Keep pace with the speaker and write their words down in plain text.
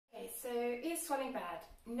swelling bad?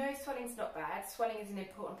 No, swelling's not bad. Swelling is an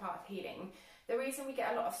important part of healing. The reason we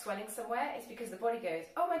get a lot of swelling somewhere is because the body goes,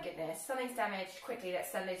 oh my goodness, something's damaged, quickly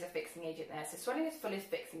let's send loads of fixing agent there. So swelling is full of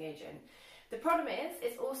fixing agent. The problem is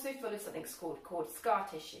it's also full of something called scar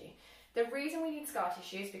tissue. The reason we need scar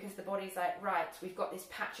tissue is because the body's like, right, we've got this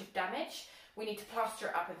patch of damage, we need to plaster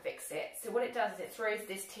it up and fix it. So what it does is it throws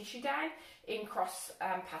this tissue down in cross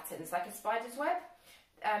patterns, like a spider's web.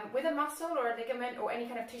 With a muscle or a ligament or any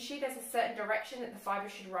kind of tissue, there's a certain direction that the fibre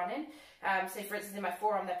should run in. So for instance, in my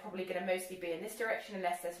forearm, they're probably going to mostly be in this direction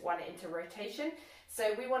unless there's one into rotation.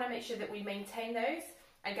 So we want to make sure that we maintain those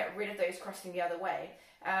and get rid of those crossing the other way.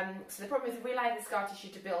 So the problem is if we allow the scar tissue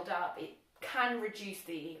to build up, it can reduce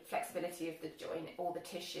the flexibility of the joint or the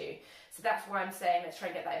tissue. So that's why I'm saying let's try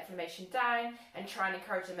and get that inflammation down and try and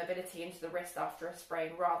encourage the mobility into the wrist after a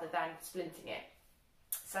sprain rather than splinting it.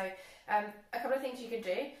 So a couple of things you can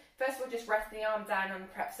do. First of all, just rest the arm down on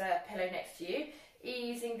perhaps a pillow next to you,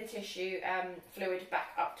 easing the tissue fluid back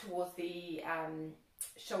up towards the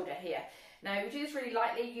shoulder here. Now we do this really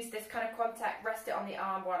lightly, use this kind of contact, rest it on the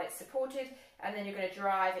arm while it's supported, and then you're going to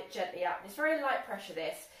drive it gently up. It's very light pressure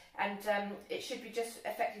this, and it should be just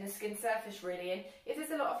affecting the skin surface really. And if there's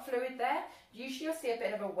a lot of fluid there, usually you'll see a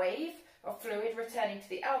bit of a wave of fluid returning to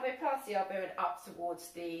the elbow, past the elbow and up towards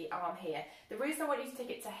the arm here. The reason I want you to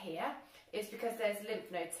take it to here is because there's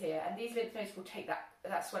lymph nodes here, and these lymph nodes will take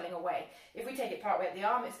that swelling away. If we take it part way up the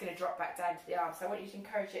arm, it's going to drop back down to the arm. So I want you to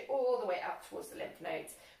encourage it all the way up towards the lymph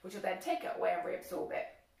nodes, which will then take it away and reabsorb it.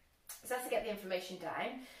 So that's to get the inflammation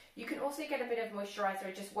down. You can also get a bit of moisturiser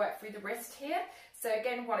and just work through the wrist here. So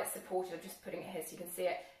again, while it's supported, I'm just putting it here so you can see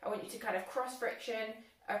it. I want you to kind of cross friction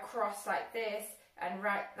across like this and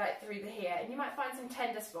right through the here, and you might find some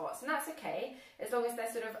tender spots, and that's okay as long as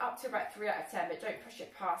they're sort of up to about 3 out of 10, but don't push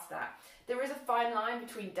it past that. There is a fine line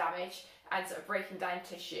between damage and sort of breaking down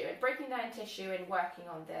tissue, and breaking down tissue and working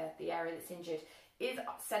on the area that's injured is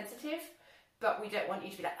sensitive, but we don't want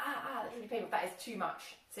you to be like, that's really painful. That is too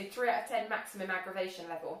much. So 3 out of 10 maximum aggravation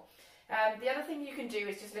level. The other thing you can do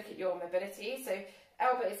is just look at your mobility. So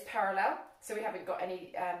elbow is parallel, so we haven't got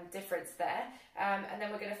any difference there. And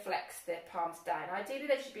then we're going to flex the palms down. Ideally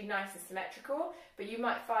they should be nice and symmetrical, but you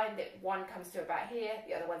might find that one comes to about here,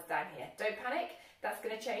 the other one's down here. Don't panic, that's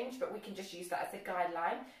going to change, but we can just use that as a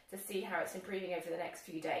guideline to see how it's improving over the next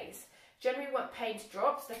few days. Generally we want pain to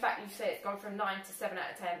drop, so the fact you say it's gone from 9 to 7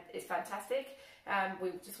 out of 10 is fantastic.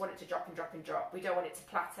 We just want it to drop and drop and drop. We don't want it to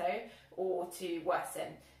plateau or to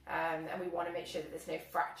worsen. And we want to make sure that there's no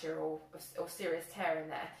fracture or serious tear in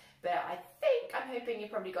there. But I'm hoping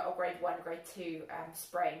you've probably got a grade 1, grade 2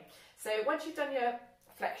 sprain. So once you've done your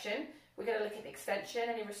flexion, we're going to look at the extension,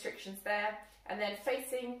 any restrictions there, and then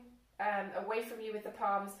facing away from you with the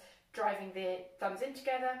palms, driving the thumbs in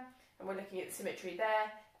together, and we're looking at the symmetry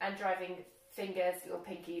there, and driving fingers, little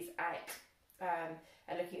pinkies out,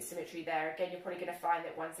 and looking at symmetry there. Again, you're probably going to find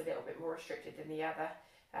that one's a little bit more restricted than the other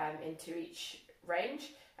into each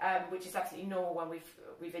range, which is absolutely normal when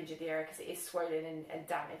we've injured the area because it is swollen and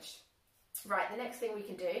damaged. Right, the next thing we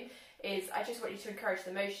can do is I just want you to encourage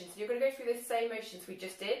the motion. So you're going to go through the same motions we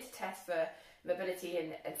just did to test for mobility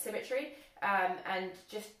and symmetry, and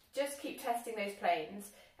just keep testing those planes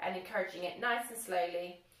and encouraging it nice and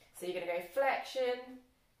slowly. So you're going to go flexion,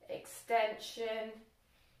 extension,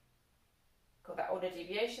 call that order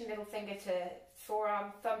deviation, little finger to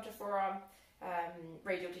forearm, thumb to forearm,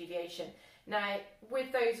 radial deviation. Now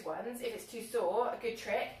with those ones, if it's too sore, a good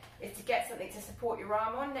trick is to get something to support your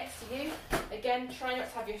arm on next to you. Again, try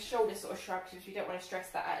not to have your shoulders sort of shrugged because we don't want to stress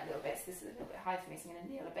that out a little bit. So this is a little bit high for me, so I'm going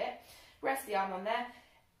to kneel a bit. Rest the arm on there.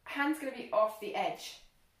 Hand's going to be off the edge,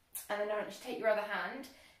 and then I want you to take your other hand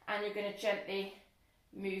and you're going to gently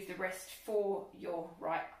move the wrist for your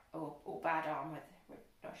right or bad arm, we're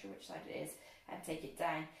not sure which side it is, and take it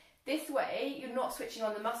down. This way you're not switching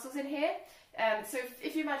on the muscles in here. So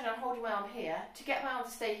if you imagine I'm holding my arm here, to get my arm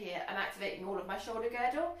to stay here, I'm activating all of my shoulder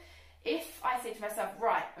girdle. If I say to myself,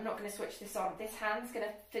 right, I'm not going to switch this on, this hand's going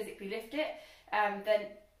to physically lift it, then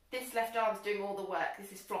this left arm's doing all the work.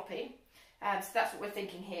 This is floppy. So that's what we're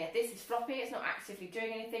thinking here. This is floppy, it's not actively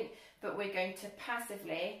doing anything, but we're going to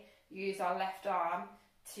passively use our left arm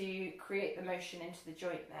to create the motion into the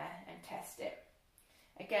joint there and test it.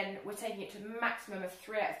 Again, we're taking it to a maximum of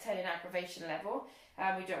 3 out of 10 in aggravation level.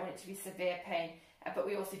 We don't want it to be severe pain, but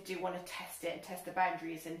we also do want to test it and test the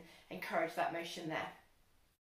boundaries and encourage that motion there.